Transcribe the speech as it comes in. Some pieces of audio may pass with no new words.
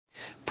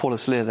Paul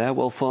Aslear there.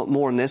 Well, for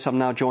more on this, I'm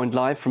now joined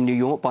live from New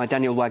York by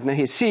Daniel Wagner.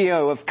 He's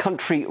CEO of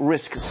Country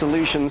Risk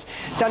Solutions.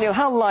 Daniel,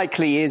 how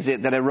likely is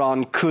it that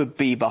Iran could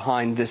be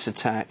behind this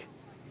attack?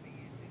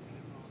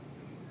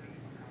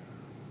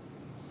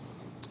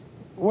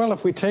 Well,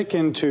 if we take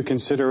into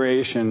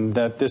consideration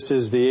that this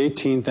is the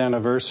 18th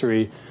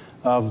anniversary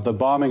of the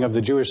bombing of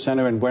the Jewish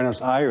Center in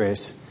Buenos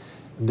Aires,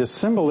 the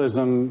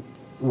symbolism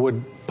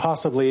would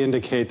possibly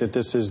indicate that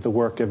this is the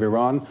work of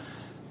Iran.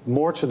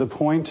 More to the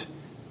point,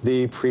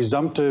 the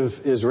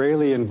presumptive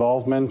Israeli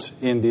involvement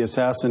in the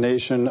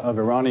assassination of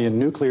Iranian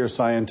nuclear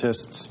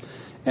scientists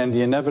and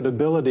the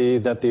inevitability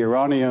that the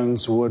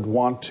Iranians would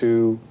want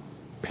to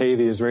pay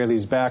the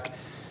Israelis back,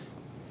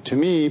 to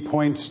me,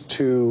 points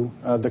to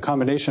the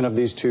combination of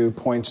these two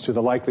points to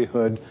the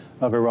likelihood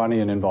of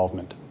Iranian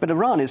involvement. But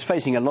Iran is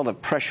facing a lot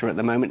of pressure at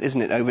the moment, isn't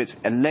it, over its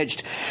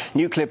alleged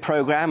nuclear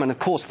program and, of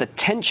course, the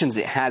tensions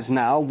it has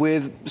now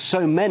with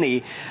so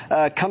many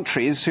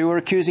countries who are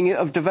accusing it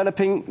of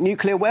developing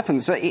nuclear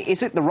weapons. So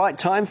is it the right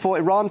time for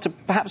Iran to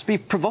perhaps be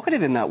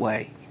provocative in that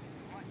way?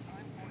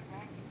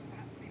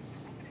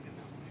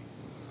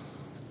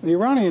 The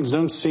Iranians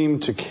don't seem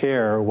to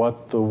care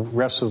what the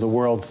rest of the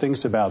world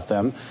thinks about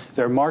them.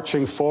 They're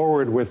marching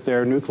forward with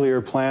their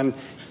nuclear plan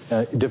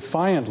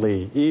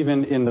defiantly,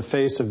 even in the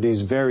face of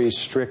these very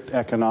strict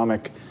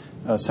economic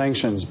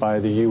sanctions by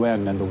the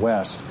UN and the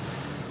West.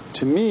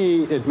 To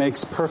me, it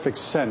makes perfect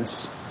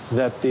sense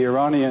that the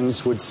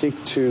Iranians would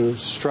seek to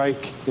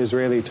strike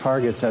Israeli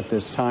targets at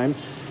this time,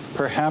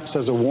 perhaps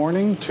as a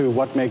warning to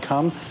what may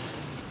come.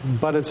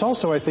 But it's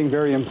also, I think,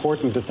 very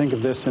important to think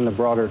of this in the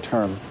broader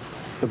term.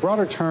 The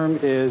broader term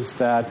is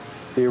that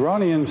the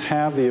Iranians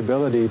have the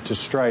ability to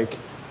strike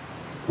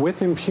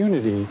with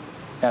impunity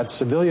at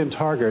civilian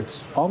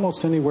targets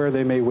almost anywhere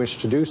they may wish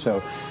to do so.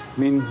 I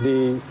mean,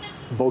 the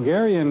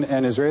Bulgarian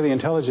and Israeli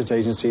intelligence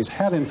agencies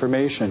had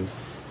information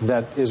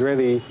that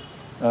Israeli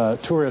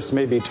tourists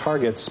may be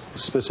targets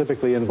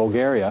specifically in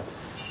Bulgaria.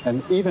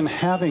 And even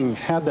having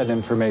had that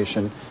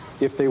information,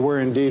 if they were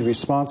indeed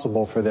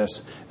responsible for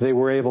this, they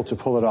were able to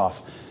pull it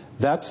off.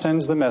 That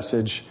sends the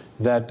message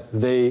that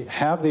they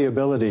have the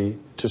ability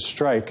to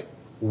strike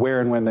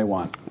where and when they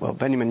want. Well,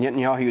 Benjamin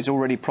Netanyahu has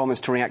already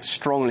promised to react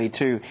strongly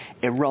to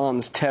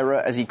Iran's terror,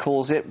 as he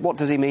calls it. What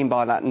does he mean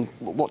by that, and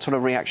what sort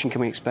of reaction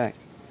can we expect?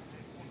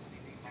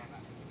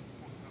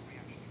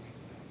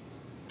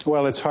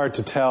 Well, it's hard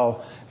to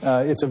tell.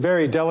 It's a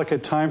very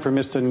delicate time for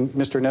Mr.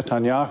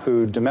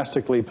 Netanyahu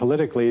domestically,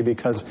 politically,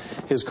 because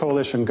his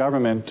coalition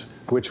government,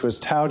 which was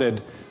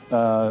touted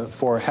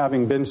for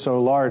having been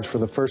so large for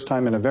the first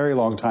time in a very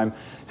long time,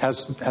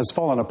 has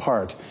fallen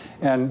apart.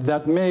 And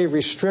that may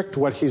restrict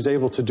what he's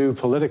able to do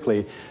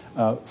politically.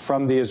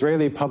 From the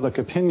Israeli public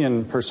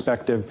opinion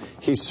perspective,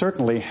 he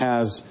certainly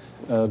has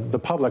the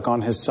public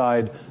on his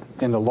side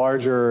in the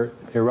larger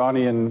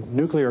Iranian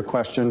nuclear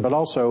question, but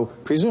also,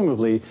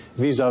 presumably,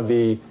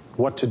 vis-a-vis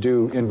what to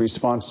do in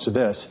response to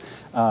this.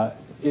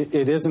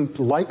 It isn't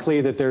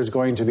likely that there's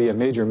going to be a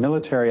major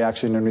military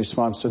action in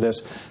response to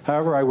this.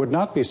 However, I would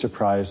not be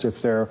surprised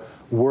if there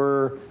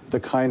were the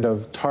kind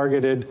of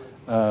targeted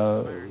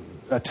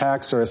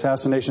attacks or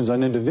assassinations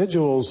on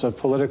individuals of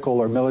political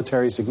or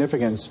military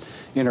significance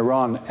in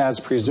Iran, as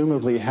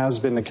presumably has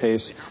been the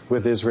case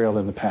with Israel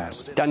in the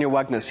past. Daniel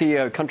Wagner,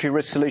 CEO of Country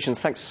Risk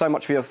Solutions, thanks so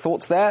much for your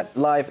thoughts there,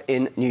 live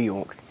in New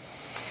York.